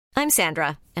I'm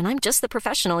Sandra, and I'm just the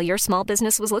professional your small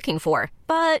business was looking for.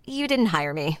 But you didn't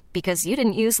hire me because you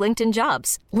didn't use LinkedIn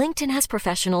Jobs. LinkedIn has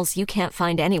professionals you can't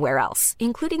find anywhere else,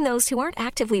 including those who aren't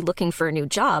actively looking for a new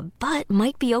job, but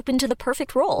might be open to the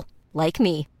perfect role, like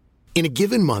me. In a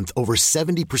given month, over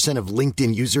 70% of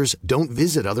LinkedIn users don't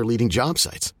visit other leading job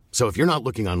sites. So if you're not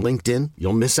looking on LinkedIn,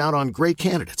 you'll miss out on great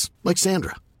candidates like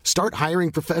Sandra. Start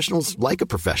hiring professionals like a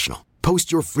professional.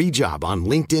 Post your free job on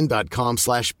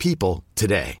linkedin.com/people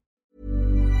today.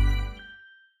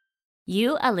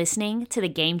 You are listening to the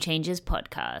Game Changers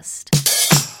podcast.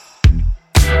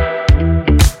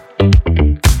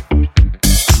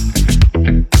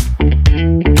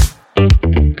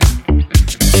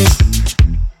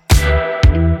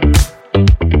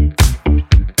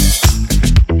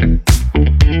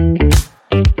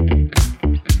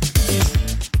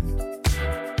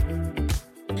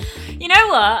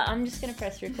 I'm just going to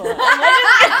press record.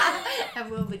 And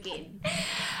we'll begin.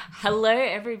 Hello,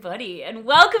 everybody, and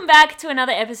welcome back to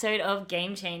another episode of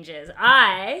Game Changers.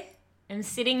 I am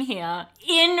sitting here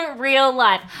in real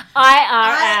life,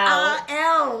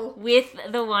 IRL, with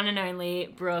the one and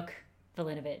only Brooke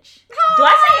Vulinovich. Do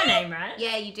I say your name right?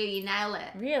 Yeah, you do. You nail it.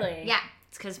 Really? Yeah.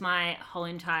 It's because my whole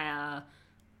entire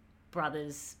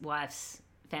brother's wife's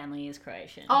family is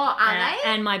Croatian. Oh, are they?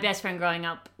 And my best friend growing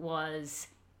up was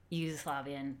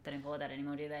Yugoslavian. They don't call it that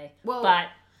anymore, do they? Well,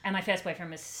 and my first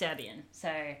boyfriend was Serbian,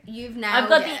 so you've nailed I've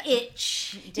got it. the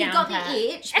itch down. You've got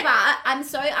the itch, but I'm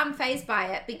so unfazed by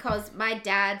it because my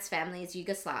dad's family is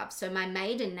Yugoslav, so my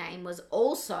maiden name was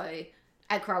also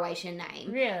a Croatian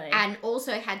name. Really? And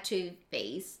also had two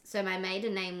V's. So my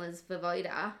maiden name was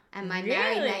Vojvoda and my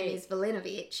married name is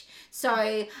Vulinovich.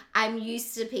 So I'm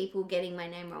used to people getting my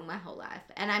name wrong my whole life.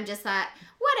 And I'm just like,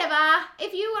 whatever.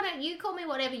 If you want to, you call me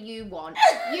whatever you want.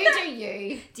 You do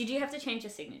you. Did you have to change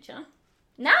your signature?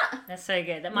 Nah. That's so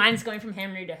good. That mine's going from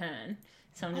Henry to Hearn.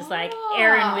 So I'm just like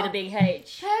Aaron with a big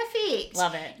H. Perfect.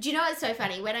 Love it. Do you know what's so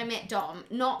funny? When I met Dom,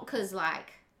 not because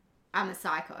like I'm a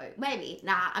psycho. Maybe.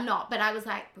 Nah, I'm not. But I was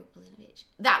like, Brooke Vulinovich.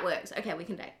 That works. Okay, we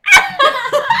can date.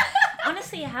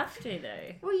 Honestly, you have to,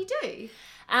 though. Well, you do.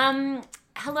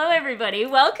 Hello, everybody.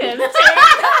 Welcome to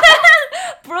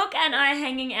Brooke and I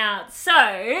hanging out.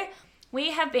 So,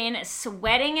 we have been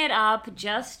sweating it up,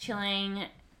 just chilling.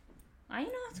 Are you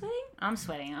not sweating? I'm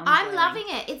sweating. I'm loving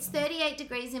it. It's 38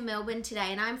 degrees in Melbourne today,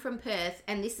 and I'm from Perth,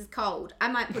 and this is cold. I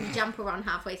might put a jumper on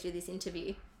halfway through this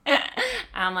interview.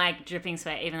 I'm like dripping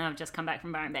sweat, even though I've just come back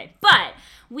from Byron Bay. But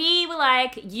we were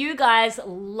like, you guys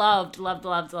loved the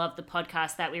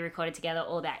podcast that we recorded together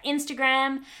all about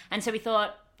Instagram. And so we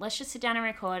thought, let's just sit down and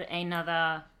record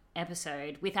another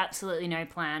episode with absolutely no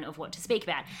plan of what to speak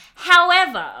about.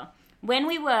 However, when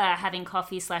we were having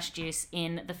coffee/juice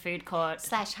in the food court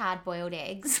 / hard-boiled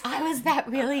eggs. I was that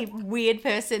really weird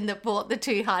person that bought the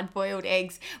 2 hard-boiled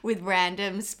eggs with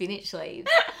random spinach leaves.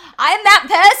 I am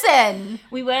that person.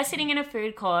 We were sitting in a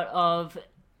food court of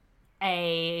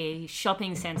a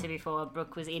shopping centre before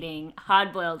Brooke was eating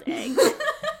hard-boiled eggs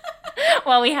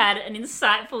while we had an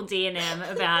insightful D&M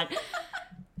about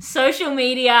social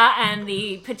media and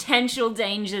the potential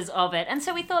dangers of it. And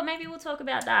so we thought maybe we'll talk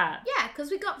about that. Yeah, because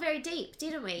we got very deep,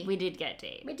 didn't we? We did get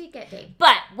deep.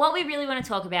 But what we really want to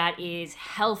talk about is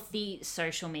healthy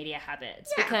social media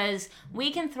habits. Yeah. Because we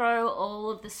can throw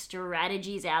all of the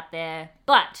strategies out there,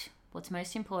 but what's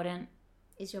most important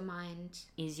is your mind.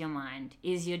 Is your mind,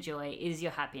 is your joy, is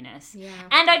your happiness. Yeah.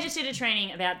 And I just did a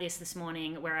training about this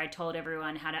morning where I told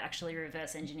everyone how to actually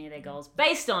reverse engineer their goals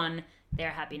based on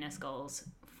their happiness goals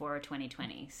for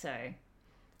 2020. So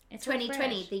it's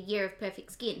 2020, the year of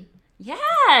perfect skin.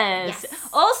 Yes.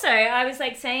 Also, I was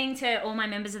like saying to all my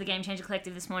members of the Game Changer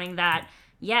Collective this morning that,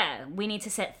 yeah, we need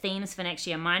to set themes for next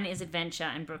year. Mine is adventure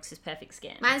and Brooke's is perfect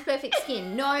skin. Mine's perfect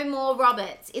skin. No more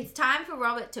Roberts. It's time for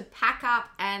Robert to pack up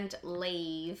and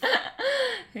leave.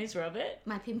 Who's Robert?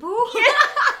 My pimple. She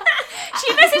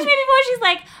messaged me before. She's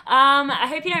like, I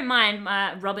hope you don't mind.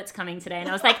 Robert's coming today. And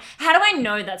I was like, how do I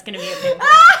know that's going to be a pimple?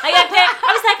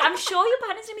 I was like, I'm sure your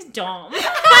partner's name is Dom. And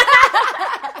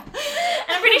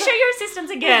I'm pretty sure your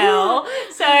assistant's a girl.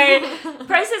 So,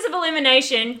 process of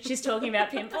elimination, she's talking about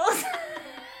pimples.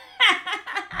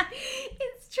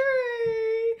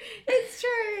 It's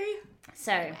true.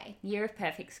 So, anyway. Year of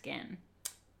perfect skin.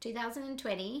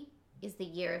 2020 is the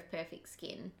year of perfect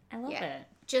skin. I love it.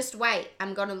 Just wait,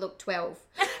 I'm going to look 12.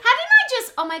 Haven't I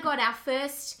just, oh my God,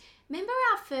 remember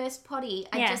our first potty?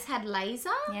 I just had laser?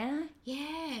 Yeah.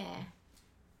 Yeah.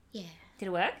 Did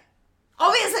it work?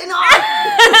 Obviously not.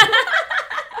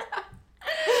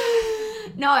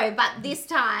 No, but this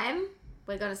time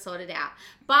we're going to sort it out.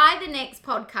 By the next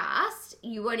podcast,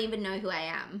 you won't even know who I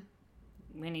am.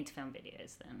 We need to film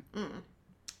videos then.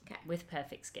 Okay. With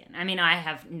perfect skin. I mean, I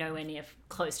have nowhere near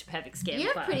close to perfect skin.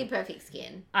 You have pretty perfect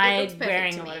skin. I'm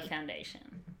wearing a lot of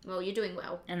foundation. Well, you're doing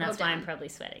well. And that's why I'm probably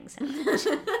sweating so much.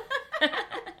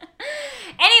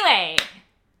 Anyway,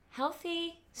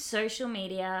 healthy social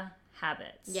media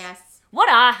habits. Yes. What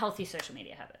are healthy social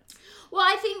media habits? Well,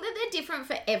 I think that they're different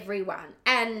for everyone.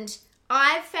 And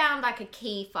I've found like a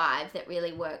key 5 that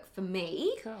really work for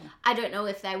me. Cool. I don't know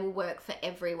if they will work for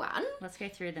everyone. Let's go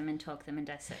through them and talk them and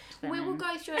dissect them. We will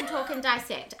go through and talk and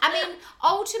dissect. I mean,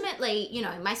 ultimately, you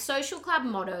know, my social club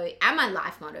motto and my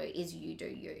life motto is you do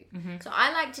you. So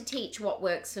I like to teach what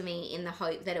works for me in the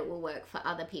hope that it will work for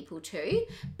other people too.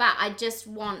 But I just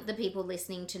want the people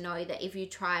listening to know that if you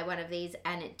try one of these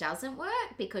and it doesn't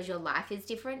work because your life is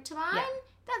different to mine,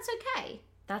 that's okay.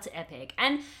 That's epic.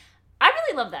 And I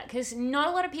really love that because not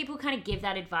a lot of people kind of give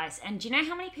that advice. And do you know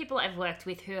how many people I've worked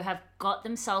with who have got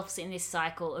themselves in this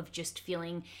cycle of just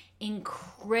feeling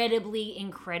incredibly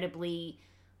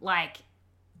like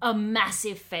a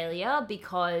massive failure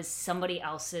because somebody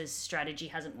else's strategy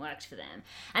hasn't worked for them?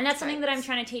 And that's something that I'm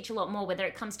trying to teach a lot more, whether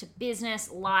it comes to business,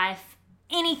 life,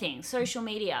 anything, social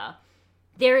media.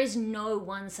 There is no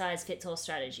one-size-fits-all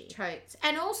strategy. Totes.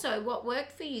 And also, what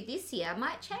worked for you this year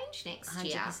might change next 100%,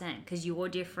 year. 100%, because you're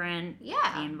different.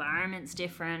 Yeah. The environment's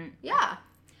different. Yeah.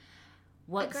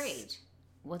 Agreed.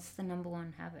 What's the number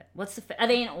one habit? Are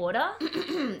they in order?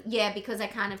 Yeah, because I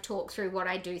kind of talk through what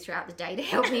I do throughout the day to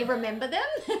help me remember them.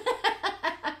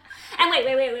 And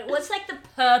wait. What's like the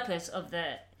purpose of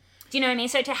the... Do you know what I mean?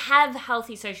 So to have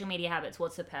healthy social media habits,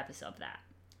 what's the purpose of that?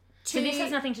 So this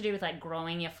has nothing to do with like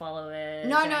growing your followers.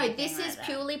 No, this is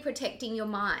purely protecting your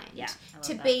mind. Yeah,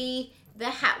 to be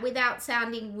without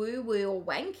sounding woo-woo or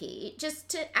wanky, just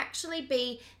to actually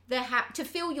be to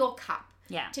fill your cup.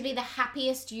 Yeah. To be the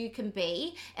happiest you can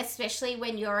be, especially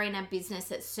when you're in a business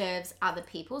that serves other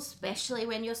people, especially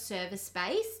when you're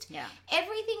service-based. Yeah.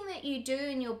 Everything that you do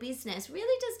in your business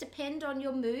really does depend on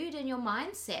your mood and your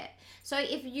mindset. So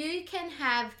if you can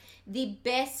have the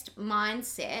best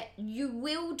mindset, you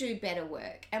will do better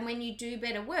work. And when you do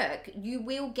better work, you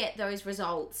will get those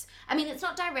results. I mean, it's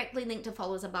not directly linked to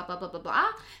followers and blah, blah, blah, blah, blah.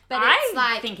 But it's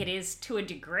I think it is to a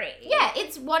degree. Yeah,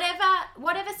 it's whatever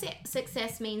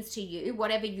success means to you,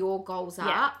 whatever your goals are.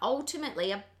 Yeah.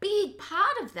 Ultimately, a big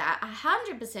part of that,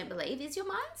 100% believe, is your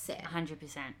mindset.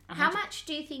 100%. How much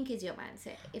do you think is your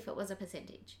mindset, if it was a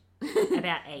percentage?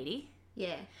 About 80.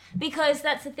 Yeah. Because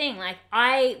that's the thing, like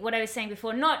what I was saying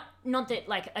before, not that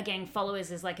like, again,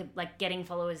 followers is like getting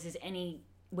followers is anywhere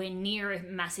near a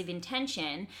massive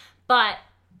intention, but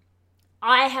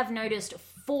I have noticed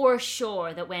for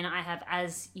sure that when I have,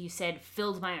 as you said,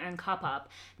 filled my own cup up,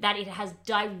 that it has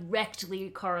directly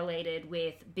correlated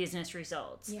with business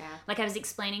results. Yeah. Like I was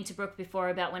explaining to Brooke before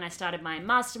about when I started my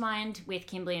mastermind with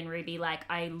Kimberly and Ruby, like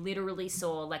I literally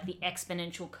saw like the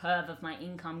exponential curve of my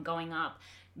income going up,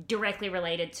 directly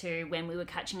related to when we were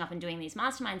catching up and doing these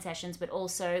mastermind sessions, but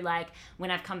also like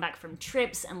when I've come back from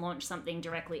trips and launched something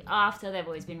directly after. They've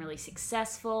always been really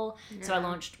successful. Yeah. So I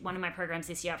launched one of my programs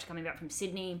this year after coming back from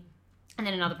Sydney, and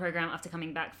then another program after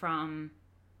coming back from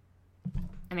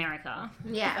America.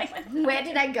 Yeah. Where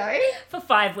did I go? For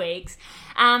 5 weeks.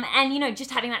 And, you know, just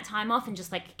having that time off and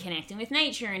just like connecting with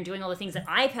nature and doing all the things that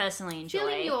I personally enjoy.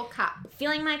 Filling your cup.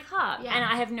 Filling my cup. Yeah. And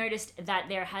I have noticed that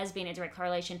there has been a direct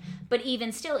correlation. But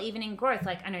even still, even in growth,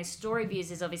 like I know story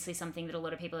views is obviously something that a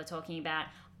lot of people are talking about.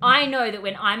 I know that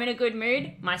when I'm in a good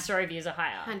mood, my story views are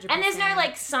higher. 100%. And there's no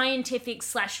like scientific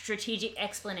 / strategic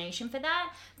explanation for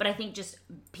that. But I think just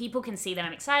people can see that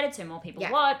I'm excited, so more people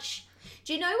watch.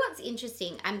 Do you know what's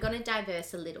interesting? I'm going to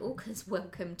diverse a little because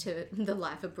welcome to the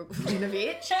life of Brooke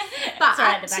Vulinovich. But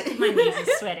sorry, at the back of my knees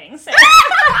is sweating. So.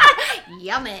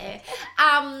 Yummy.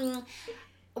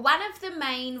 One of the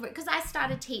main, because I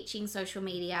started teaching social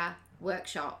media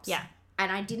workshops. Yeah.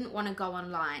 And I didn't want to go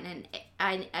online, and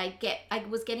I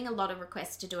was getting a lot of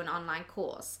requests to do an online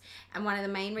course. And one of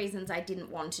the main reasons I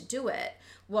didn't want to do it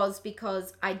was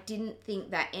because I didn't think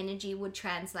that energy would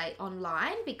translate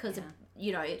online because of,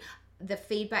 you know, the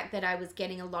feedback that I was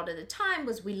getting a lot of the time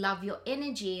was, we love your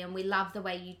energy and we love the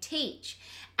way you teach.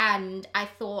 And I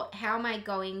thought, how am I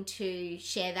going to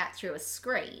share that through a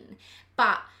screen?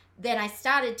 But then I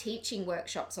started teaching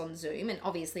workshops on Zoom, and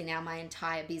obviously now my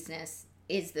entire business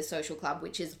is the social club,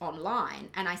 which is online,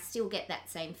 and I still get that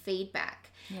same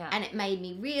feedback. Yeah. And it made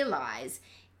me realize,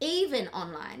 even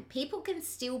online, people can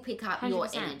still pick up 100%. Your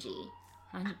energy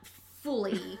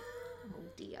fully. Oh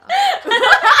dear.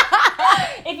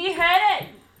 If you heard it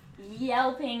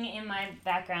yelping in my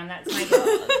background. That's my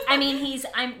dog. I mean,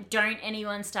 don't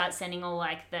anyone start sending all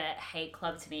like the hate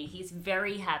club to me. He's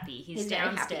very happy. He's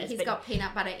downstairs. Very happy. He's got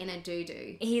peanut butter in a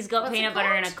doo-doo. He's got What's peanut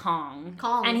butter in a Kong.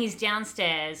 And he's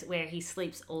downstairs where he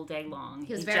sleeps all day long.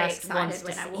 He was very excited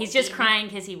when I walked in. He's just crying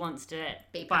because he wants to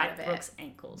part of bite it. Brooke's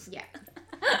ankles. Yeah.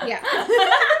 Yeah.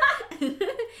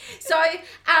 So,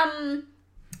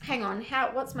 hang on.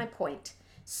 What's my point?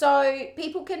 So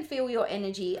people can feel your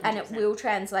energy 100%. And it will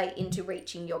translate into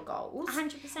reaching your goals.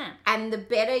 100%. And the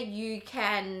better you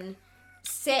can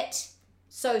set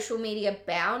social media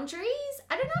boundaries.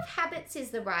 I don't know if habits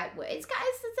is the right word. It's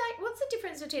like, what's the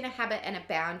difference between a habit and a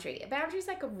boundary? A boundary is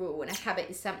like a rule, and a habit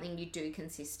is something you do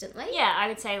consistently. Yeah, I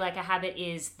would say like a habit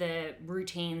is the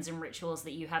routines and rituals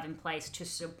that you have in place to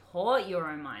support your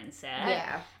own mindset.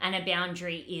 Yeah. And a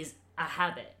boundary is a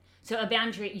habit. So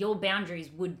your boundaries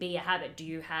would be a habit. Do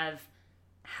you have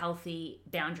healthy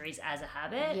boundaries as a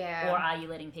habit? Yeah. Or are you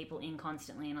letting people in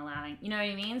constantly and allowing, you know what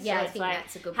I mean? Yeah, so I it's think like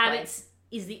that's a good habits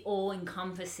is the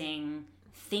all-encompassing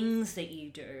things that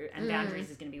you do, and boundaries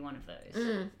is going to be one of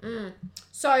those.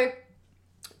 So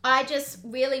I just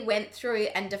really went through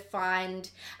and defined,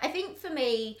 I think for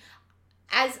me,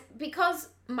 because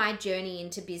my journey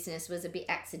into business was a bit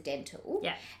accidental.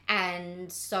 Yeah. And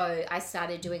so I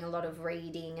started doing a lot of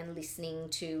reading and listening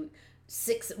to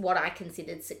what I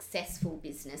considered successful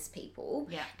business people.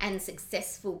 Yeah. And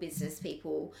successful business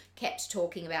people kept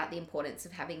talking about the importance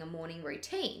of having a morning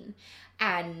routine.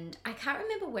 And I can't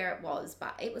remember where it was,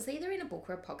 but it was either in a book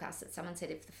or a podcast that someone said,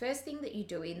 if the first thing that you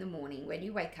do in the morning when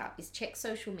you wake up is check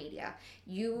social media,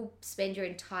 you spend your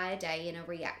entire day in a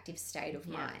reactive state of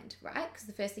mind, right? Because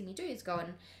the first thing you do is go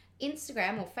on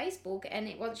Instagram or Facebook and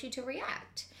it wants you to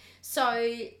react.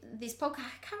 So this podcast,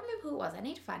 I can't remember who it was. I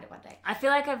need to find it one day. I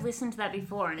feel like I've listened to that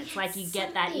before, and it's like you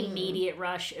get that immediate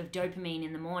rush of dopamine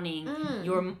in the morning.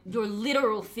 Your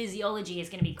literal physiology is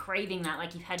going to be craving that,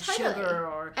 like you've had sugar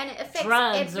or and it affects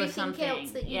drugs or everything something else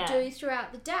that you do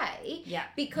throughout the day. Yeah.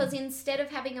 Because instead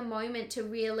of having a moment to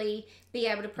really be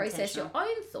able to process your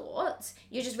own thoughts,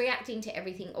 you're just reacting to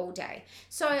everything all day.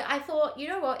 So I thought, you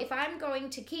know what, if I'm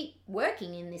going to keep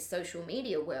working in this social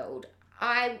media world,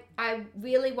 I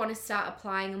really want to start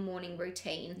applying a morning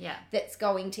routine that's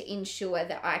going to ensure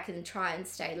that I can try and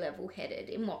stay level-headed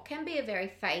in what can be a very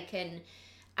fake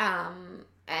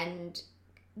and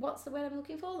what's the word I'm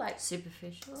looking for? Like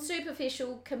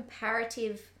superficial,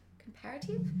 comparative?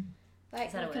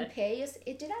 Like compare yourself.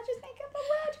 Did I just make up a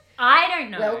word? I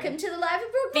don't know. Welcome to the life of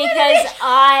Brooke. Because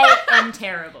I am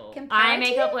terrible. I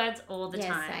make up words all the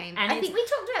time. Same. And I think we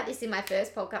talked about this in my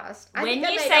first podcast. When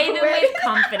you say them with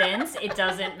confidence, it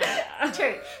doesn't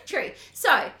matter. True. So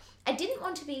I didn't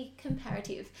want to be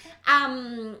comparative.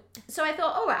 So I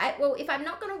thought, all right, well, if I'm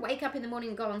not going to wake up in the morning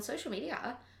and go on social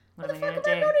media, what the fuck am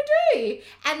I going to do?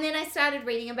 And then I started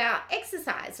reading about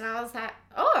exercise, and I was like,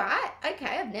 all right,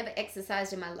 okay, I've never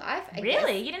exercised in my life.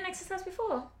 Really? You didn't exercise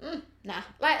before? Nah,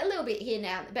 like a little bit here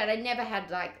now, but I never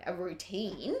had like a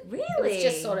routine. Really? It was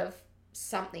just sort of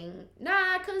something.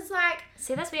 Nah, because like...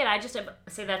 See, that's weird.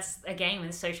 That's again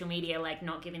with social media, like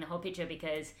not giving the whole picture,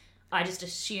 because I just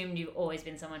assumed you've always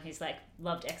been someone who's like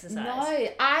loved exercise. No,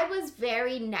 I was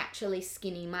very naturally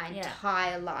skinny my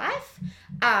entire life.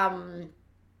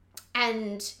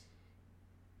 And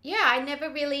yeah, I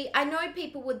know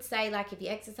people would say like, if you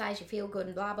exercise, you feel good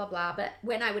and blah, blah, blah. But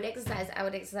when I would exercise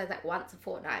like once a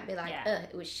fortnight and be like,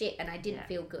 it was shit. And I didn't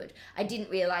feel good. I didn't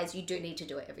realize you do need to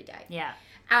do it every day. Yeah.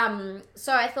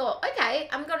 So I thought, okay,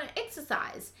 I'm going to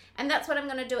exercise. And that's what I'm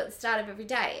going to do at the start of every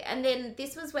day. And then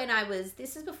this is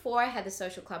before I had the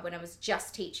social club, when I was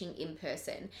just teaching in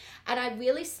person. And I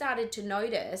really started to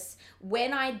notice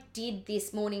when I did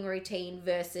this morning routine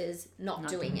versus not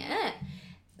doing it,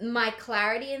 my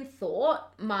clarity and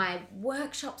thought, my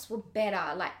workshops were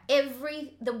better. Like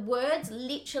the words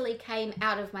literally came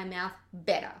out of my mouth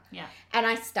better. Yeah. And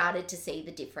I started to see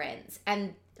the difference.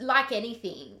 And like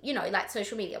anything, like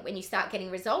social media, when you start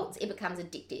getting results, it becomes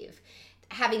addictive.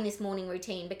 Having this morning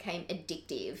routine became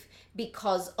addictive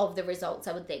because of the results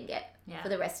I would then get for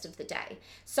the rest of the day.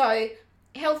 So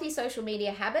healthy social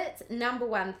media habits, number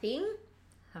one thing.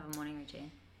 Have a morning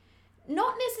routine.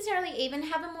 Not necessarily even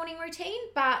have a morning routine,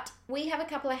 but we have a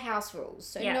couple of house rules.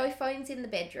 So no phones in the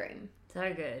bedroom.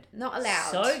 So good. Not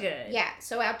allowed. So good. Yeah.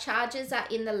 So our chargers are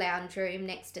in the lounge room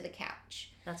next to the couch.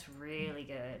 That's really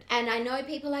good. And I know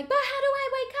people are like, but how do I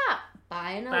wake up?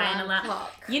 Buy an alarm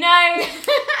clock. You know,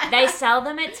 they sell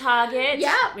them at Target,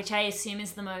 which I assume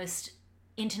is the most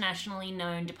internationally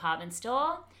known department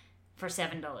store, for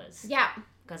 $7. Yeah.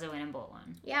 because I went and bought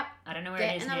one. Yep. I don't know where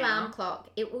Get it is an now. alarm clock.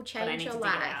 It will change your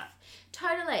life.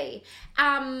 Totally.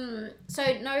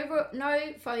 So no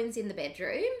phones in the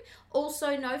bedroom.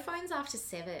 Also, no phones after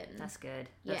 7. That's good.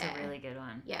 That's a really good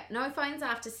one. Yeah, no phones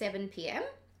after 7 p.m.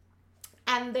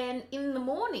 And then in the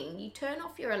morning, you turn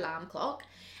off your alarm clock.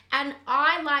 And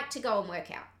I like to go and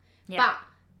work out. Yeah. But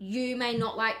you may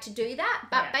not like to do that.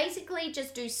 But basically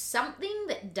just do something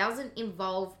that doesn't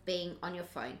involve being on your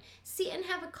phone. Sit and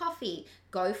have a coffee.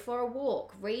 Go for a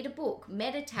walk. Read a book.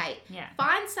 Meditate. Yeah.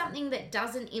 Find something that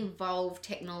doesn't involve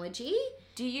technology.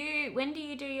 When do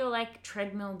you do your like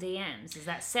treadmill DMs? Is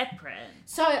that separate?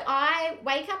 So I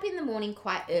wake up in the morning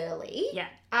quite early. Yeah.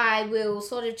 I will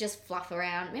sort of just fluff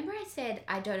around. Remember I said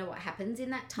I don't know what happens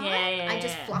in that time? I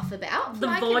just fluff about for the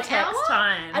like vortex an hour.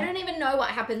 time. I don't even know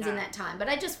what happens in that time, but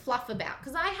I just fluff about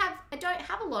because I don't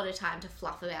have a lot of time to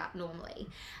fluff about normally.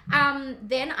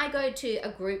 Then I go to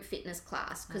a group fitness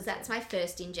class because that's my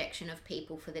first injection of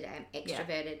people for the day. I'm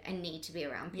extroverted. I need to be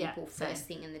around people first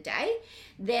thing in the day.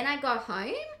 Then I go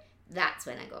home. That's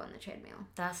when I go on the treadmill.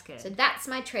 That's good. So that's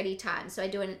my tready time. So I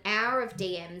do an hour of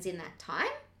DMs in that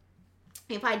time.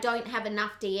 If I don't have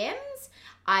enough DMs,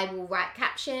 I will write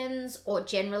captions or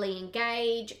generally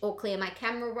engage or clear my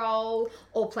camera roll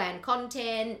or plan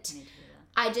content.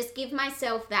 I just give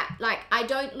myself that, like, I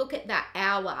don't look at that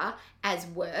hour as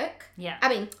work. Yeah. I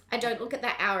mean, I don't look at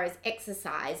that hour as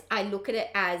exercise. I look at it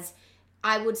as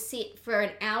I would sit for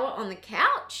an hour on the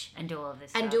couch. And do all of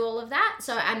this and stuff. do all of that.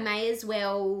 So I may as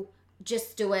well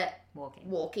just do it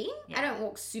walking. Yeah. I don't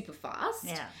walk super fast.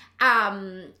 Yeah.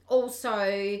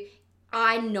 Also,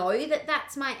 I know that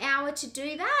that's my hour to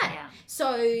do that. Yeah.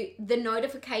 So the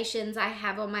notifications I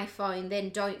have on my phone then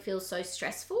don't feel so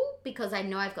stressful because I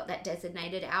know I've got that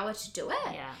designated hour to do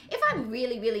it. Yeah. If I'm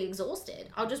really, really exhausted,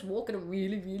 I'll just walk at a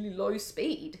really, really low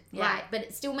speed. Yeah. But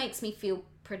it still makes me feel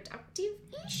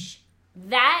productive-ish.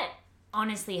 That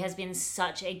honestly has been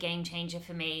such a game changer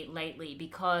for me lately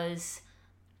because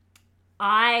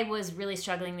I was really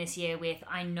struggling this year with,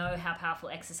 I know how powerful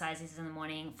exercise is in the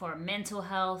morning for mental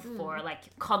health, for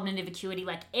like cognitive acuity,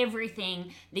 like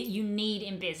everything that you need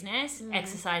in business.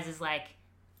 Exercise is like,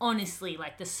 honestly,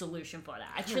 like the solution for that.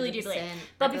 I truly do believe.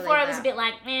 But before I was a bit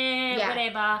like,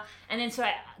 whatever. And then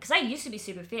because I used to be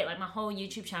super fit, like my whole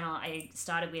YouTube channel, I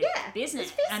started with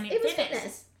business. It was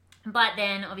fitness. But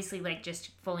then obviously like just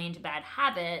falling into bad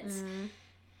habits.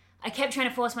 I kept trying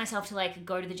to force myself to like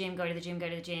go to the gym,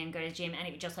 and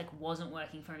it just like wasn't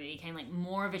working for me. It became like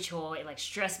more of a chore. It like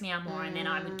stressed me out more, and then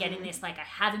I would get in this like I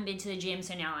haven't been to the gym,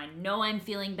 so now I know I'm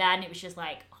feeling bad, and it was just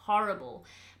like horrible.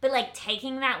 But like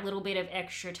taking that little bit of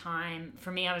extra time,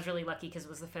 for me, I was really lucky because it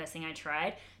was the first thing I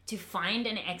tried, to find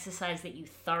an exercise that you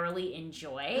thoroughly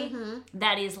enjoy.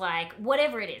 That is like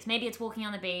whatever it is. Maybe it's walking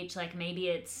on the beach, like maybe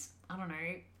it's, I don't know,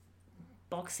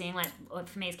 boxing, like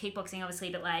for me it's kickboxing obviously,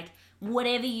 but like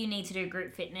whatever you need to do,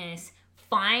 group fitness,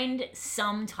 find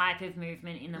some type of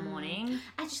movement in the morning.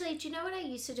 Actually, do you know what I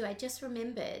used to do? I just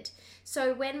remembered.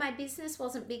 So when my business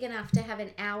wasn't big enough to have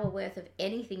an hour worth of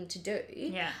anything to do,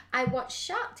 I watched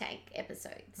Shark Tank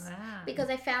episodes. Wow. Because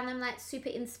I found them like super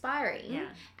inspiring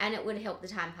and it would help the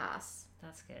time pass.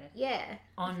 That's good. Yeah.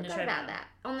 On the treadmill. About that.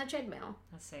 On the treadmill.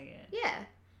 That's so good. Yeah.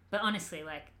 But honestly,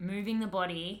 like moving the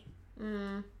body,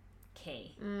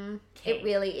 key. It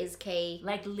really is key.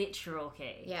 Like literal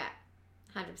key. Yeah,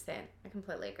 100%. I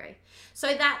completely agree.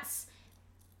 So that's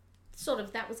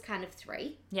that was kind of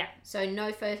 3. Yeah. So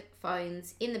no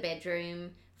phones in the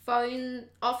bedroom,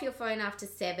 off your phone after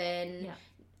 7.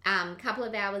 Yeah. Couple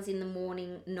of hours in the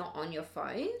morning, not on your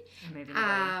phone.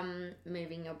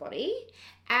 Moving your body.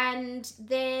 And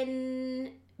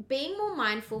then being more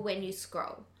mindful when you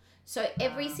scroll. So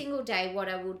every single day, what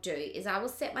I will do is I will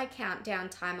set my countdown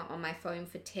timer on my phone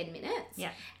for 10 minutes.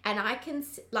 Yeah. And I can,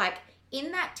 like,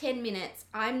 in that 10 minutes,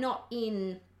 I'm not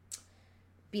in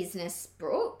business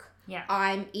Brooke. Yeah.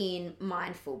 I'm in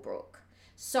mindful Brooke.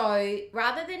 So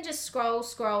rather than just scroll, like,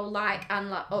 scroll.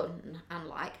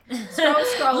 Like,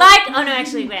 oh no,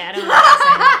 actually, wait, I don't want to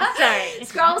say that.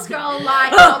 Sorry. Scroll,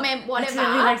 like, comment, whatever.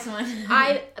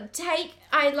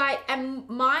 I am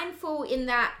mindful in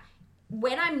that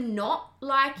when I'm not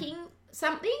liking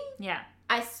something,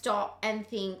 I stop and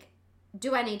think,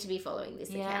 do I need to be following this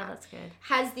account? Yeah, that's good.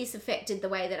 Has this affected the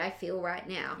way that I feel right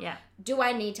now? Yeah. Do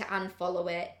I need to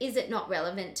unfollow it? Is it not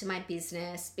relevant to my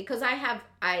business? Because I have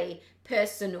a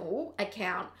personal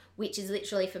account, which is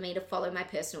literally for me to follow my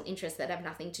personal interests that have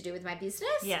nothing to do with my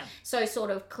business. Yeah. So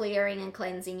sort of clearing and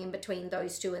cleansing in between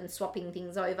those two and swapping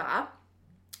things over.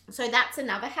 So that's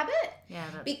another habit. Yeah,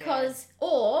 that's because good.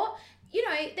 Or you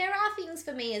know, there are things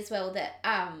for me as well that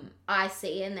I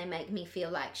see and they make me feel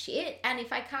like shit. And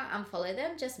if I can't unfollow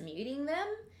them, just muting them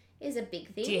is a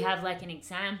big thing. Do you have like an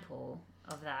example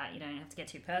of that? You don't have to get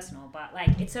too personal, but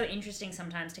like it's so interesting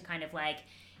sometimes to kind of like,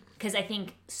 because I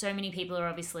think so many people are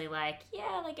obviously like,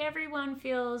 yeah, like everyone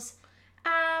feels.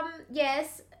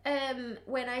 Yes.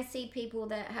 When I see people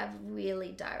that have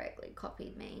really directly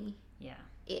copied me. Yeah.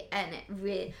 And it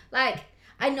really, like,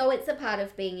 I know it's a part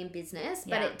of being in business,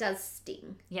 but Yeah. it does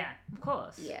sting. Yeah, of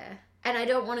course. Yeah. And I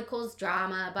don't want to cause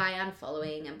drama by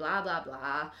unfollowing and blah, blah,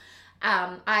 blah.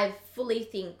 I fully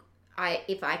think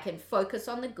if I can focus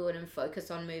on the good and focus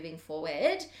on moving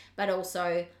forward, but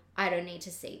also I don't need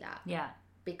to see that. Yeah.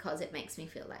 Because it makes me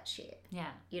feel like shit.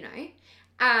 Yeah. You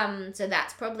know? So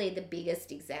that's probably the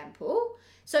biggest example.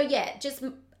 So yeah, just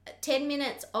 10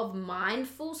 minutes of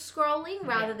mindful scrolling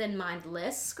rather than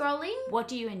mindless scrolling. What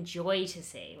do you enjoy to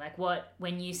see? Like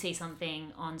when you see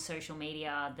something on social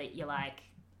media that you're like,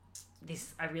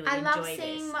 this, I really enjoy this. I love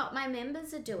seeing what my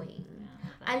members are doing. Yeah,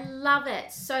 I love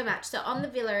it so much. So on the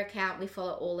Villa account, we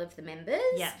follow all of the members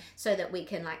so that we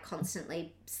can like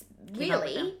constantly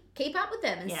really keep up with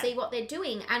them and see what they're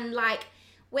doing. And like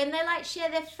when they like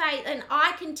share their face, and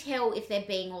I can tell if they're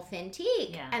being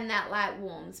authentic and that like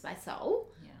warms my soul.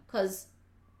 Because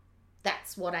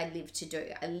that's what I live to do.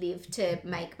 I live to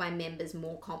make my members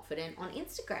more confident on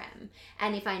Instagram.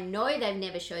 And if I know they've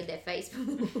never showed their face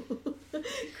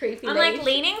creepy I'm leaf. like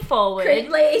leaning forward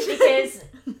Creepily. because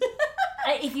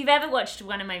if you've ever watched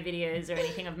one of my videos or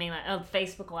anything of me, like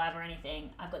Facebook Live or anything,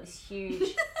 I've got this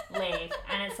huge leaf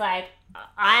and it's like,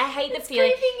 I hate the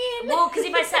feeling. Creeping in. Well, because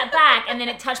if I sat back and then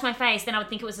it touched my face, then I would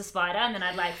think it was a spider and then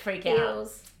I'd like freak out.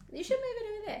 You should move it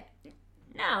over there.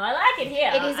 No, I like it here.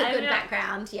 It is a good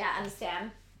background. Yeah, I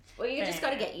understand. Well, you just got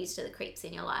to get used to the creeps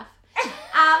in your life.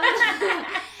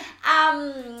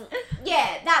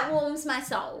 Yeah, that warms my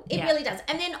soul. It really does.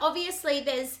 And then obviously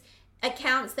there's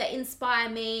accounts that inspire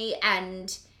me and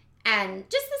just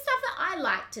the stuff that I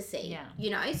like to see. Yeah. You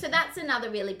know, so that's another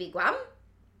really big one.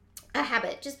 A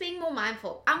habit, just being more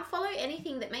mindful. Unfollow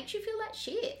anything that makes you feel like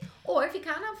shit. Or if you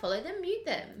can't unfollow them, mute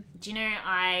them. Do you know,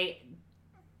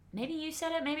 maybe you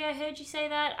said it, maybe I heard you say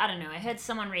that. I don't know. I heard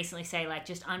someone recently say, like,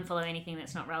 just unfollow anything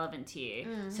that's not relevant to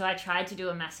you. So I tried to do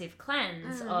a massive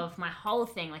cleanse of my whole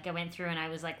thing. Like, I went through and I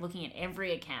was, like, looking at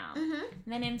every account. And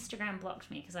then Instagram blocked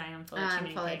me because I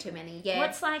unfollowed too many. Yeah.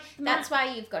 What's like... That's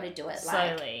why you've got to do it,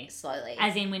 slowly. Like, slowly.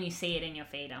 As in when you see it in your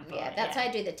feed, unfollow. Yeah, that's why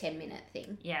I do the 10-minute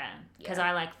thing. Yeah, because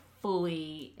I, like,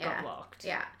 fully got blocked.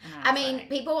 Yeah. I mean, like,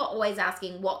 people are always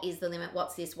asking, what is the limit?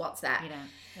 What's this? What's that? You don't.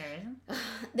 There isn't?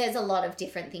 There's a lot of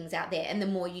different things out there, and the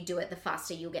more you do it, the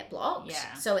faster you'll get blocked.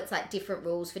 Yeah. So it's like different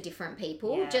rules for different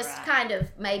people. Yeah, just kind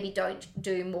of maybe don't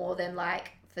do more than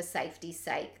like, for safety's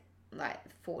sake, like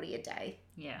 40 a day.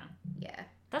 Yeah. Yeah.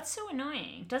 That's so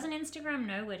annoying. Doesn't Instagram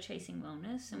know we're chasing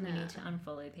wellness and we need to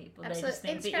unfollow people? Absolutely. They just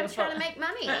think Instagram's trying to make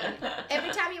money.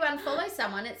 Every time you unfollow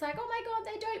someone, it's like, oh my God,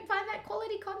 they don't find that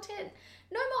quality content.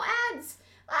 No more ads.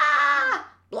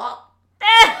 Ah! Block.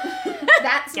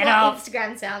 That's Get what off.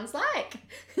 Instagram sounds like.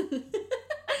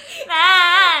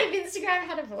 Ah! If Instagram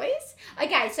had a voice.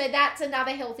 Okay, so that's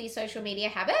another healthy social media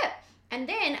habit. And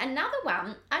then another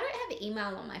one, I don't have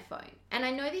email on my phone. And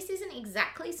I know this isn't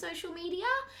exactly social media,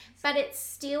 but it's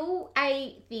still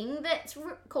a thing that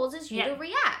causes you to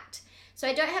react. So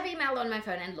I don't have email on my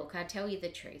phone. And look, I tell you the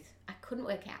truth, I couldn't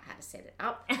work out how to set it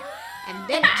up. And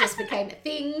then it just became a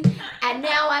thing. And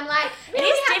now I'm like,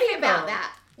 really happy about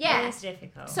that. Yeah. It is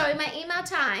difficult. So my email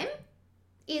time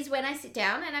is when I sit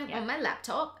down and I'm on my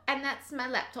laptop, and that's my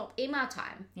laptop email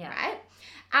time, right?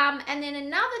 And then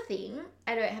another thing,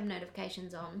 I don't have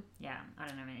notifications on. Yeah, I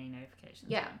don't have any notifications.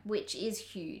 Yeah, which is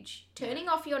huge. Turning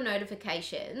off your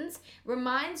notifications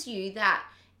reminds you that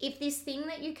if this thing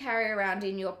that you carry around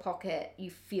in your pocket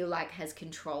you feel like has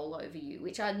control over you,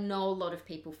 which I know a lot of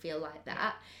people feel like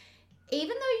that,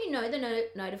 even though you know the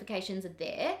notifications are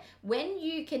there, when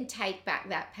you can take back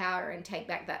that power and take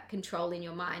back that control in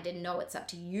your mind and know it's up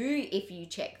to you if you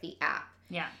check the app.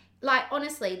 Yeah. Like,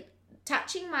 honestly,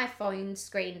 touching my phone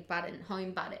screen button,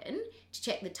 home button, to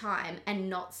check the time and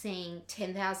not seeing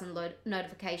 10,000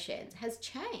 notifications has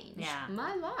changed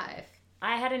my life.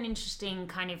 I had an interesting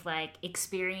kind of like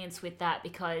experience with that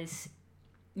because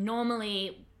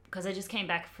normally, because I just came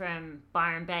back from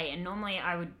Byron Bay, and normally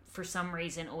I would, for some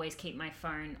reason, always keep my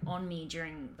phone on me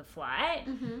during the flight,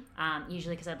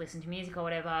 usually because I'd listen to music or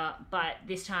whatever, but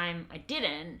this time I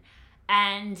didn't,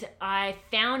 and I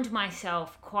found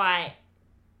myself quite,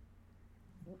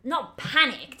 not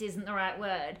panicked isn't the right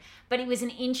word, but it was an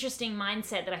interesting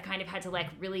mindset that I kind of had to like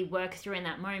really work through in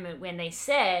that moment when they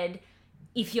said,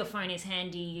 if your phone is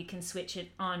handy, you can switch it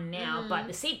on now, but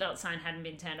the seatbelt sign hadn't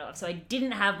been turned off. So I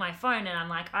didn't have my phone, and I'm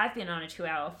like, I've been on a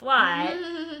 2-hour flight,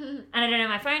 and I don't have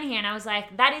my phone here. And I was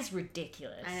like, that is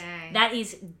ridiculous. I know. That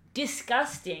is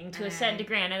disgusting to a certain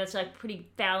degree. I know that's like pretty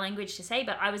foul language to say,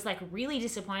 but I was like really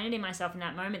disappointed in myself in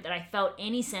that moment that I felt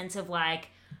any sense of like,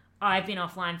 I've been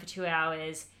offline for 2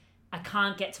 hours. I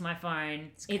can't get to my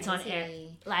phone. It's on air.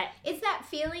 Like, it's that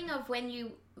feeling of when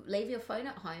you leave your phone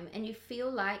at home and you feel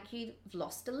like you've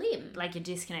lost a limb. Like you're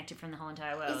disconnected from the whole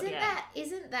entire world.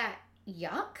 Isn't that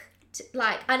yuck?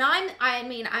 And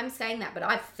I'm saying that, but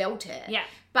I've felt it. Yeah.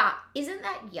 But isn't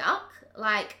that yuck?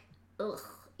 Like, ugh,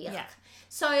 yuck. Yeah.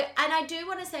 So, and I do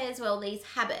want to say as well, these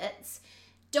habits,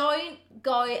 don't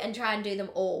go and try and do them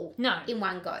all in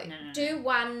one go. No. Do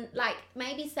one, like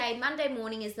maybe say Monday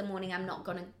morning is the morning I'm not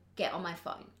going to get on my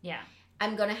phone. Yeah.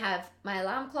 I'm going to have my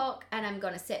alarm clock and I'm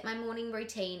going to set my morning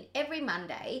routine every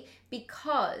Monday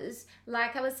because,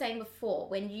 like I was saying before,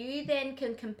 when you then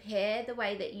can compare the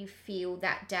way that you feel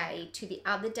that day to the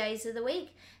other days of the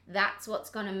week, that's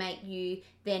what's going to make you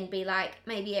then be like,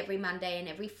 maybe every Monday and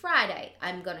every Friday,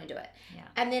 I'm going to do it. Yeah.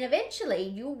 And then eventually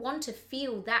you'll want to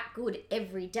feel that good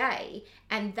every day.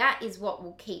 And that is what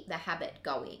will keep the habit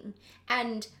going.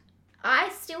 And I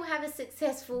still have a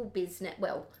successful business,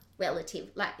 relative,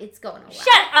 like it's gone away.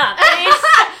 Shut up.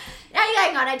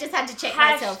 Hang on, I just had to check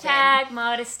myself. Hashtag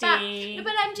modesty.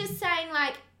 But I'm just saying,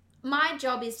 like, my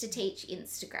job is to teach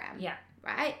Instagram. Yeah.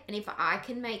 Right? And if I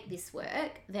can make this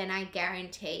work, then I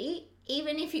guarantee,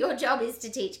 even if your job is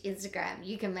to teach Instagram,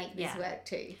 you can make this work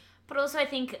too. But also I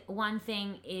think one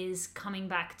thing is coming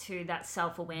back to that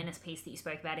self-awareness piece that you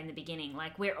spoke about in the beginning.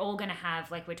 Like, we're all going to have,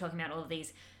 like, we're talking about all of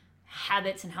these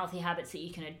habits and healthy habits that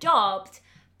you can adopt,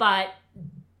 but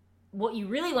what you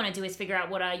really want to do is figure out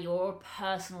what are your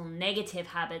personal negative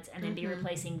habits and then be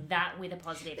replacing that with a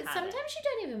positive habit. Sometimes you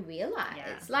don't even realize.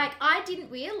 Yeah. Like, I didn't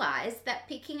realize that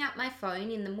picking up my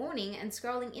phone in the morning and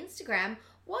scrolling Instagram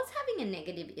was having a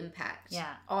negative impact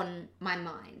on my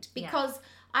mind because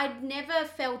I'd never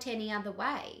felt any other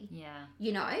way. Yeah.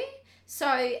 You know? So,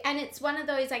 and it's one of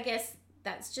those, I guess,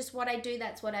 that's just what I do.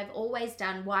 That's what I've always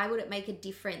done. Why would it make a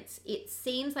difference? It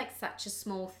seems like such a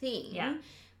small thing. Yeah.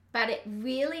 But it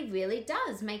really, really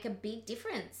does make a big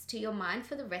difference to your mind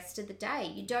for the rest of the day.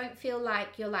 You don't feel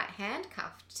like you're like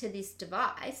handcuffed to this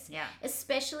device,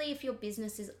 especially if your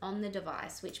business is on the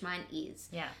device, which mine is.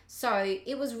 Yeah. So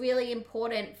it was really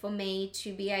important for me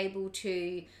to be able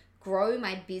to grow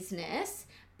my business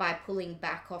by pulling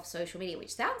back off social media,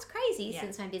 which sounds crazy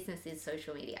since my business is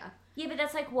social media. Yeah, but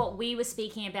that's like what we were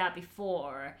speaking about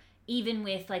before, even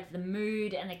with like the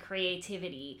mood and the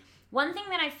creativity. One thing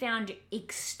that I found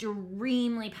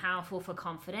extremely powerful for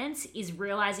confidence is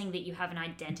realizing that you have an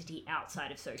identity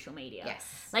outside of social media.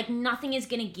 Yes. Like, nothing is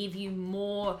going to give you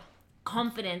more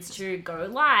confidence to go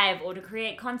live or to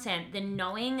create content than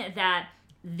knowing that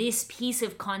this piece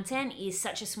of content is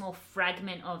such a small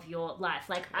fragment of your life.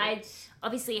 Like, I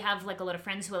obviously have like a lot of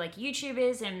friends who are like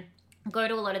YouTubers and go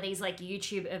to a lot of these like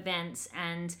YouTube events,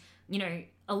 and you know,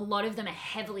 a lot of them are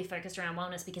heavily focused around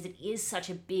wellness because it is such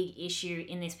a big issue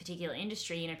in this particular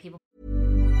industry. You know, people.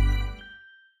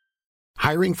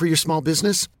 Hiring for your small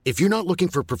business? If you're not looking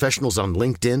for professionals on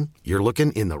LinkedIn, you're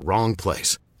looking in the wrong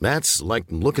place. That's like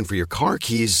looking for your car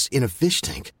keys in a fish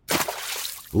tank.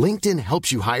 LinkedIn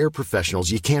helps you hire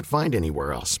professionals you can't find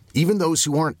anywhere else, even those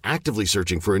who aren't actively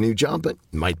searching for a new job but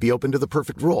might be open to the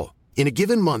perfect role. In a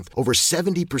given month, over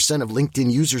 70% of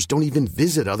LinkedIn users don't even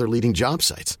visit other leading job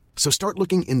sites. So start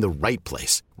looking in the right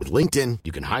place. With LinkedIn,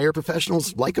 you can hire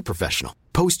professionals like a professional.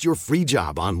 Post your free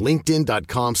job on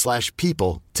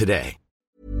linkedin.com/people today.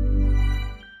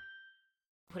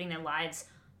 Putting their lives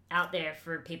out there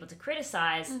for people to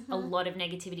criticize, a lot of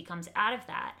negativity comes out of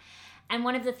that. And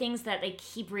one of the things that they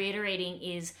keep reiterating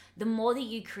is the more that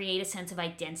you create a sense of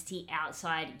identity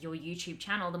outside your YouTube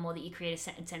channel, the more that you create a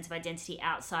sense of identity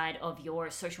outside of your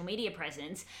social media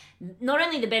presence, not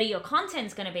only the better your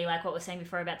content's going to be, like what we were saying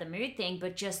before about the mood thing,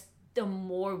 but just the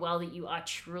more well that you are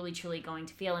truly, truly going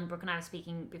to feel. And Brooke and I were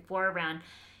speaking before around,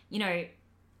 you know,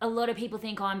 a lot of people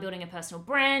think, oh, I'm building a personal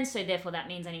brand, so therefore that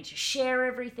means I need to share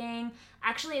everything.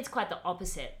 Actually, it's quite the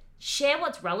opposite. Share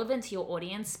what's relevant to your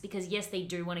audience, because yes, they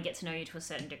do want to get to know you to a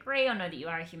certain degree or know that you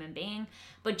are a human being,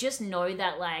 but just know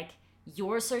that like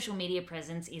your social media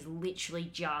presence is literally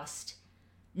just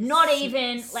not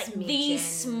even like the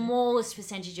smallest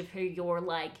percentage of who your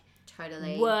like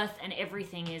worth and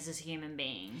everything is as a human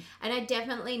being. And I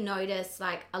definitely notice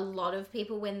like a lot of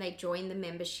people when they join the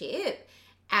membership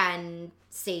and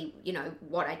see, you know,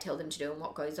 what I tell them to do and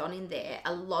what goes on in there,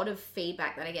 a lot of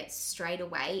feedback that I get straight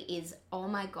away is, oh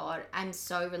my God, I'm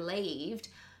so relieved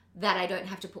that I don't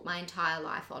have to put my entire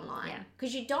life online.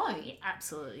 Because you don't. You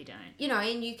absolutely don't. You know,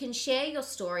 and you can share your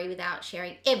story without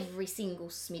sharing every single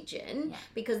smidgen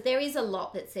because there is a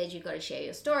lot that says you've got to share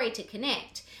your story to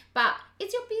connect. But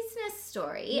it's your business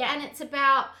story and it's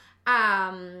about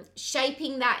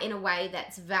shaping that in a way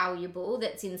that's valuable,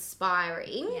 that's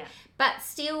inspiring, but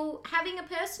still having a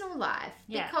personal life.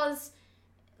 Because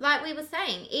like we were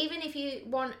saying, even if you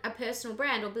want a personal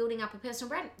brand or building up a personal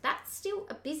brand, that's still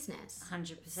a business.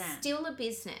 100%. Still a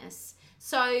business.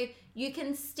 So you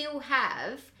can still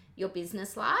have your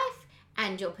business life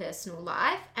and your personal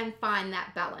life and find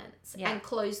that balance and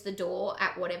close the door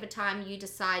at whatever time you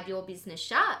decide your business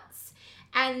shuts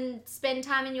and spend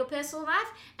time in your personal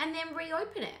life and then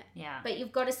reopen it. Yeah. But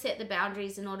you've got to set the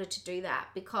boundaries in order to do that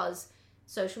because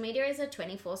social media is a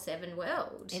 24/7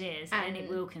 world. It is, and it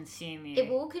will consume you. It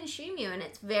will consume you, and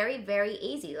it's very, very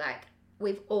easy. Like,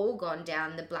 we've all gone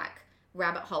down the black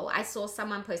rabbit hole. I saw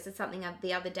someone posted something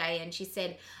the other day, and she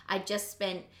said, I just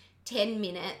spent 10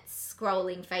 minutes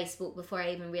scrolling Facebook before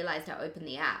I even realised I opened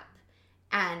the app.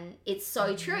 And it's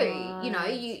so true. You know,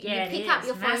 you pick up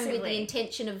your phone with the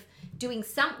intention of doing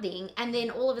something, and then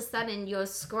all of a sudden you're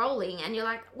scrolling and you're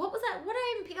like, what was that? What did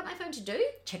I even pick up my phone to do?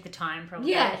 Check the time,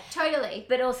 probably. Yeah, totally.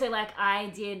 But also, like, I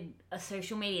did a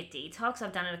social media detox.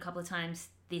 I've done it a couple of times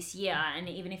this year, and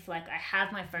even if, like, I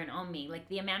have my phone on me, like,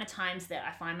 the amount of times that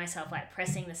I find myself, like,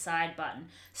 pressing the side button,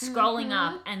 scrolling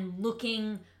up and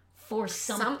looking for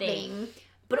something.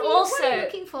 But also, what are you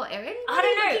looking for, Erin? I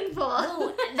don't know. Looking for?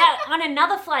 Well, that on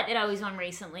another flight that I was on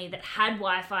recently that had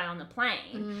Wi-Fi on the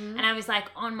plane, and I was like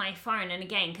on my phone, and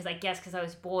again, because I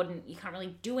was bored and you can't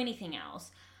really do anything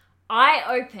else,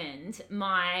 I opened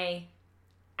my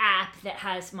app that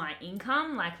has my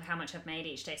income, like how much I've made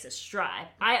each day, so Stripe.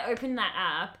 I opened that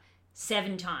app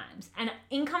 7 times, and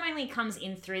income only comes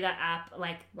in through that app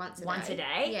like once a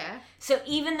day. Yeah. So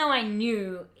even though I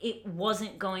knew it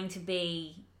wasn't going to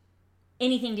be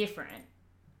anything different,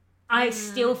 I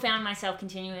still found myself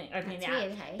continuing opening the app.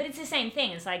 Weird, hey? But it's the same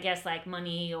thing. It's, I guess, like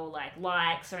money or like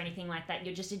likes or anything like that.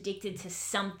 You're just addicted to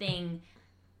something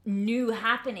new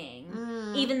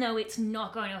happening, even though it's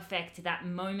not going to affect that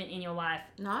moment in your life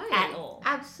at all.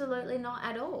 Absolutely not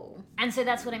at all. And so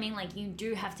that's what I mean. Like, you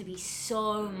do have to be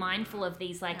so mindful of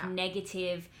these like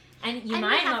negative, and you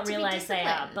might not realize they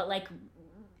are, but like,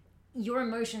 your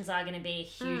emotions are going to be a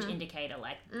huge indicator.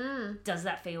 Like, does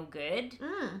that feel good?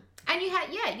 And you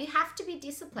have to be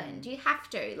disciplined. You have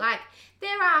to. Like,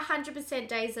 there are 100%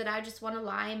 days that I just want to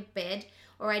lie in bed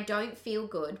or I don't feel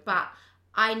good, but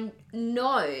I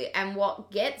know, and what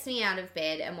gets me out of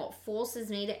bed and what forces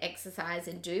me to exercise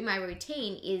and do my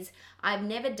routine is I've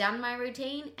never done my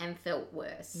routine and felt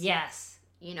worse. Yes.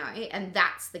 You know, and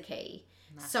that's the key.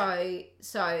 So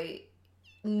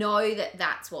know that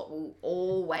that's what will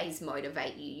always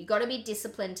motivate you. You got to be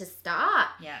disciplined to start.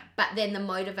 Yeah. But then the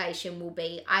motivation will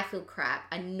be, I feel crap.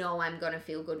 I know I'm going to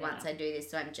feel good once I do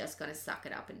this, so I'm just going to suck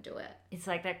it up and do it. It's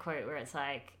like that quote where it's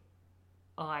like,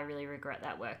 oh, I really regret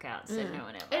that workout, said no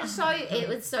one ever. It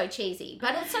was so cheesy,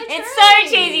 but it's so true. It's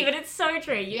so cheesy, but it's so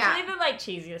true. Usually the like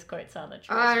cheesiest quotes are the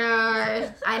truth.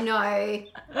 I know.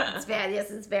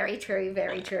 It's very true,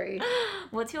 very true.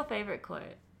 What's your favourite quote?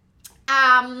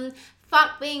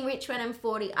 Fuck being rich when I'm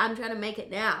 40. I'm trying to make it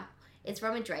now. It's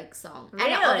from a Drake song. Really?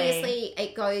 And obviously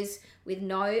it goes with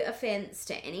no offense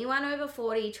to anyone over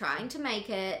 40 trying to make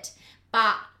it.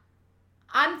 But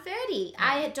I'm 30.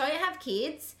 I don't have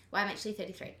kids. Well, I'm actually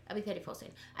 33. I'll be 34 soon.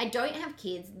 I don't have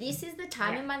kids. This is the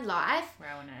time in my life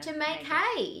to make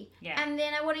hay. Yeah. And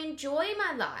then I want to enjoy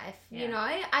my life. Yeah. You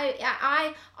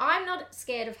know, I'm not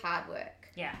scared of hard work.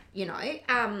 Yeah. You know,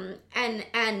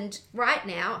 and right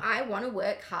now I want to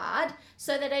work hard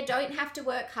so that I don't have to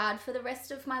work hard for the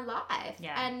rest of my life.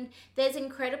 Yeah. And there's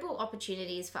incredible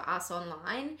opportunities for us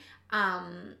online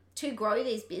to grow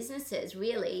these businesses.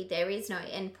 Really, there is no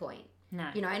end point. No.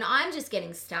 You know, and I'm just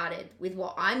getting started with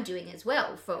what I'm doing as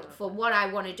well for what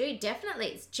I want to do. Definitely,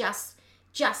 it's just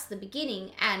the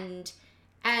beginning, and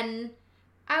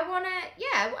I want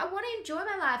to enjoy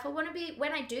my life. I want to be,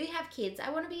 when I do have kids, I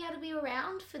want to be able to be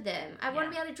around for them. I want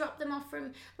to be able to drop them off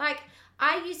from, like,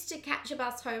 I used to catch a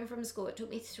bus home from school. It took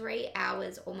me 3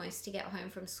 hours almost to get home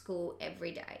from school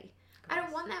every day. I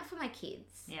don't want that for my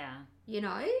kids. Yeah. You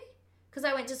know? Because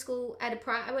I went to school I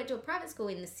went to a private school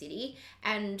in the city,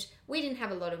 and we didn't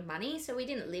have a lot of money, so we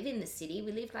didn't live in the city.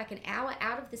 We lived like an hour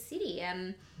out of the city.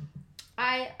 I'm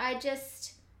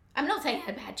not saying I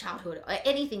had a bad childhood or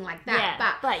anything like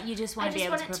that, but you just want to be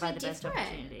able to provide the best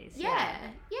opportunities. Yeah.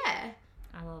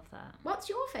 I love that. What's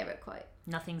your favourite quote?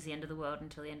 Nothing's the end of the world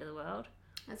until the end of the world.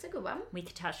 That's a good one. We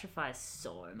catastrophize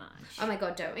so much. Oh my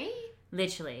God, don't we?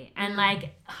 Literally. And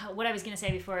like what I was going to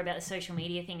say before about the social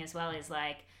media thing as well is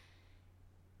like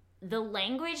the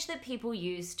language that people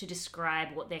use to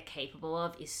describe what they're capable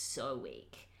of is so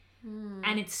weak.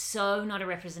 And it's so not a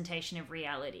representation of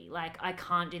reality. Like, I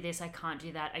can't do this, I can't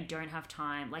do that, I don't have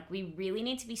time. Like, we really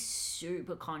need to be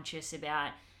super conscious about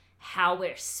how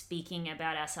we're speaking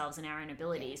about ourselves and our own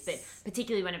abilities. But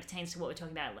particularly when it pertains to what we're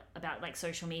talking about like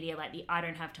social media, like the I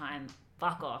don't have time,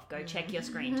 fuck off, go check your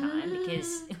screen time,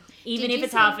 because even if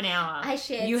it's half an hour,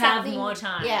 you have more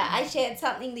time. Yeah, I shared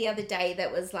something the other day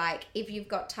that was like, if you've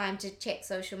got time to check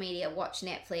social media, watch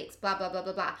Netflix, blah, blah, blah,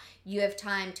 blah, blah, you have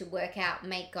time to work out,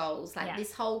 make goals. Like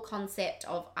this whole concept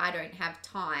of I don't have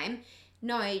time.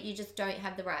 No, you just don't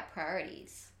have the right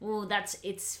priorities. Well,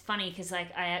 it's funny because like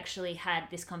I actually had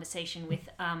this conversation with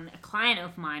a client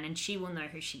of mine, and she will know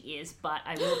who she is, but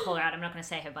I will call her out. I'm not going to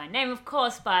say her by name, of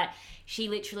course, but she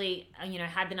literally,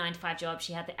 had the 9-to-5 job.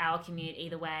 She had the hour commute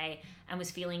either way and was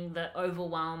feeling the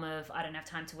overwhelm of I don't have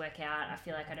time to work out. I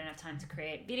feel like I don't have time to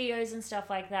create videos and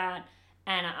stuff like that.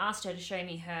 And I asked her to show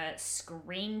me her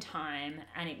screen time,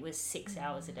 and it was 6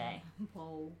 hours a day.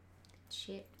 Whoa.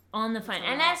 Shit. On the phone.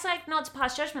 And that's like not to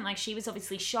pass judgment. Like, she was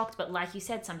obviously shocked, but like you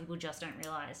said, some people just don't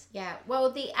realize. Yeah.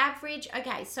 Well, the average,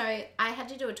 okay, so I had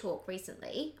to do a talk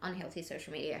recently on healthy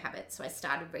social media habits. So I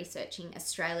started researching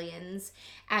Australians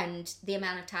and the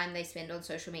amount of time they spend on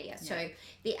social media. Yeah. So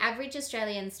the average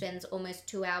Australian spends almost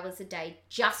 2 hours a day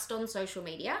just on social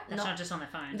media. That's not just on their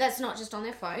phone. That's not just on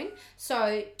their phone.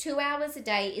 So 2 hours a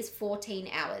day is 14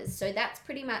 hours. So that's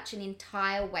pretty much an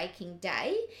entire waking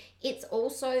day. It's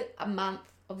also a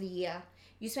month of the year.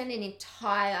 You spend an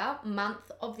entire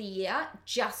month of the year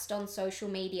just on social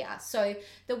media. So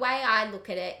the way I look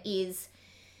at it is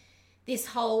this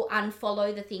whole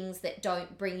unfollow the things that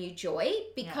don't bring you joy,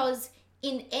 because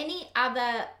in any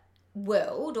other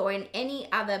world or in any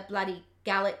other bloody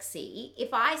galaxy,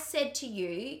 if I said to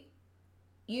you,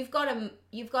 you've got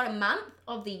a month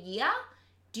of the year,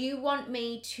 do you want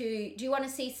to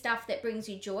see stuff that brings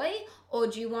you joy, or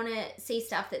do you want to see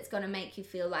stuff that's going to make you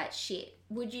feel like shit?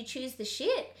 Would you choose the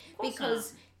shit?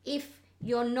 Because if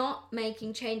you're not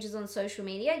making changes on social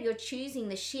media, you're choosing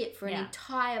the shit for an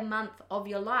entire month of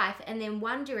your life, and then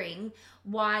wondering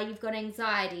why you've got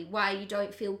anxiety, why you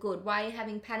don't feel good, why you're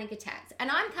having panic attacks.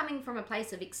 And I'm coming from a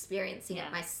place of experiencing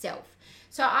it myself.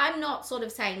 So I'm not sort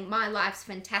of saying my life's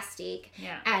fantastic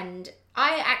and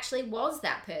I actually was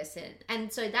that person.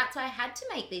 And so that's why I had to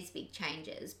make these big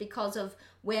changes, because of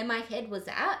where my head was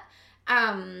at.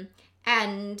 And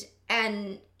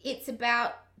it's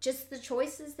about just the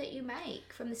choices that you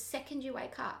make from the second you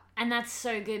wake up. And that's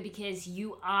so good, because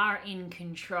you are in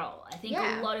control. I think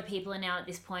a lot of people are now at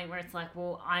this point where it's like,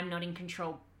 well, I'm not in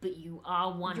control, but you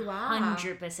are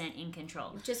 100% in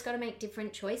control. You've just got to make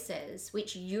different choices,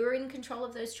 which you're in control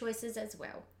of those choices as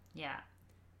well. Yeah.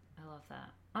 I love that.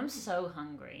 I'm so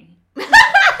hungry.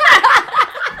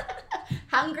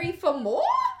 Hungry for more?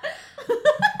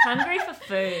 Hungry for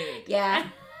food. Yeah.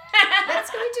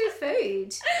 Let's go do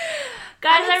food.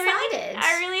 Guys,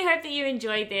 I really hope that you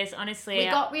enjoyed this, honestly. We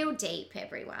got real deep,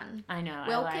 everyone. I know.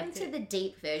 Welcome to the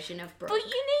deep version of Brooke. But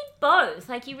you need both.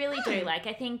 Like, you really do. Like,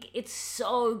 I think it's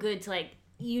so good to, like,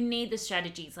 you need the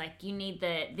strategies. Like, you need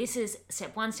this is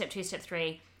step 1, step 2, step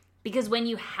 3. Because when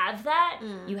you have that,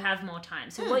 you have more time.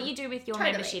 So what you do with your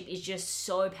membership is just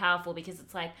so powerful, because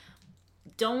it's like,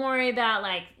 don't worry about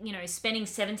spending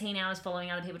 17 hours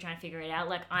following other people trying to figure it out.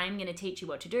 Like, I'm going to teach you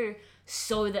what to do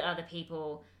so that other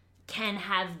people can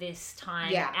have this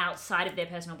time outside of their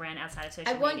personal brand, outside of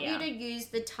social media. I want you to use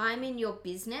the time in your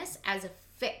business as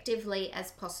effectively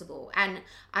as possible. And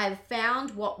I've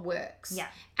found what works. Yeah.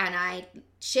 And I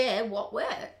share what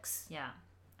works. Yeah.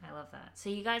 I love that. So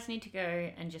you guys need to go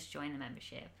and just join the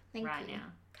membership now.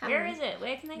 Come. Where is it?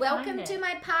 Where can they find it? Welcome to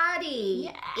my party.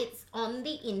 Yeah. It's on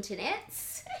the internet.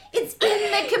 It's in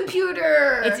the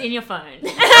computer. It's in your phone.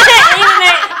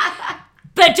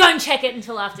 But don't check it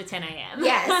until after 10 a.m.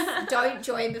 Yes. Don't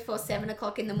join before 7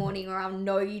 o'clock in the morning, or I'll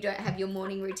know you don't have your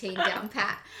morning routine down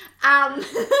pat.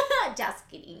 Just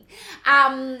kidding.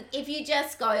 If you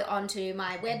just go onto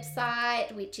my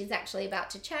website, which is actually about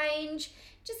to change,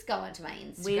 just go onto my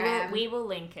Instagram. We will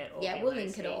link it all. Yeah, we'll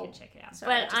link it all. You can check it out.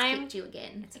 Sorry, but I kicked you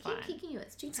again. It's I keep kicking you.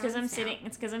 It's 2 times. It's because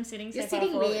I'm sitting. You're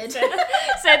sitting weird. So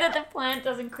that the plant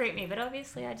doesn't creep me. But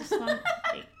obviously, I just want.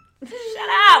 Shut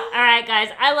up! All right, guys.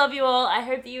 I love you all. I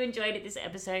hope that you enjoyed this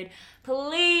episode.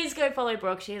 Please go follow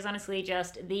Brooke. She is honestly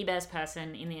just the best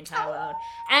person in the entire world.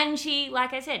 And she,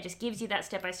 like I said, just gives you that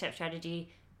step-by-step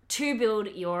strategy to build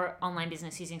your online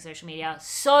business using social media,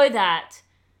 so that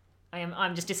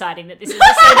I'm just deciding that this is a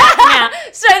soda now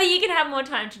so that you can have more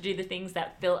time to do the things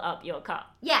that fill up your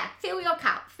cup. Yeah, fill your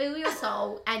cup, fill your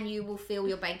soul, and you will fill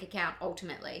your bank account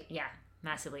ultimately. Yeah,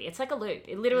 massively. It's like a loop.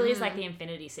 It literally is like the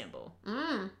infinity symbol.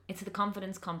 Mm. It's the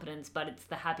confidence, competence, but it's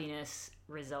the happiness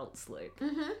results loop.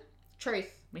 Mm-hmm.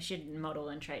 Truth. We should model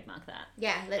and trademark that.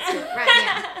 Yeah, let's do it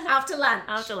right now. After lunch.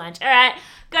 After lunch. All right.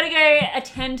 Gotta go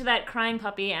attend to that crying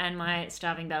puppy and my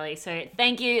starving belly. So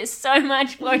thank you so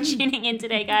much for tuning in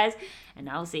today, guys. And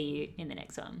I'll see you in the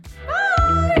next one.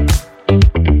 Bye.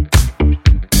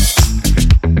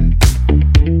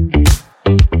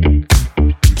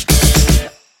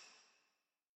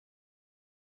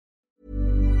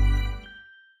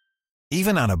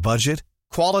 Even on a budget,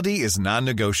 quality is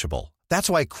non-negotiable. That's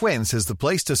why Quince is the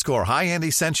place to score high-end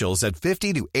essentials at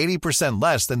 50 to 80%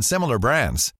 less than similar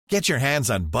brands. Get your hands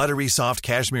on buttery soft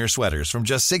cashmere sweaters from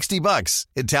just $60,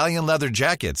 Italian leather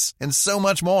jackets, and so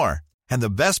much more. And the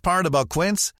best part about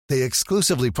Quince, they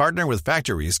exclusively partner with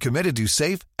factories committed to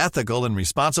safe, ethical, and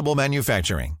responsible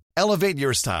manufacturing. Elevate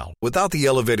your style without the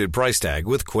elevated price tag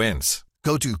with Quince.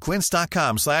 Go to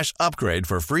quince.com/upgrade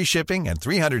for free shipping and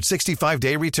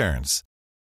 365-day returns.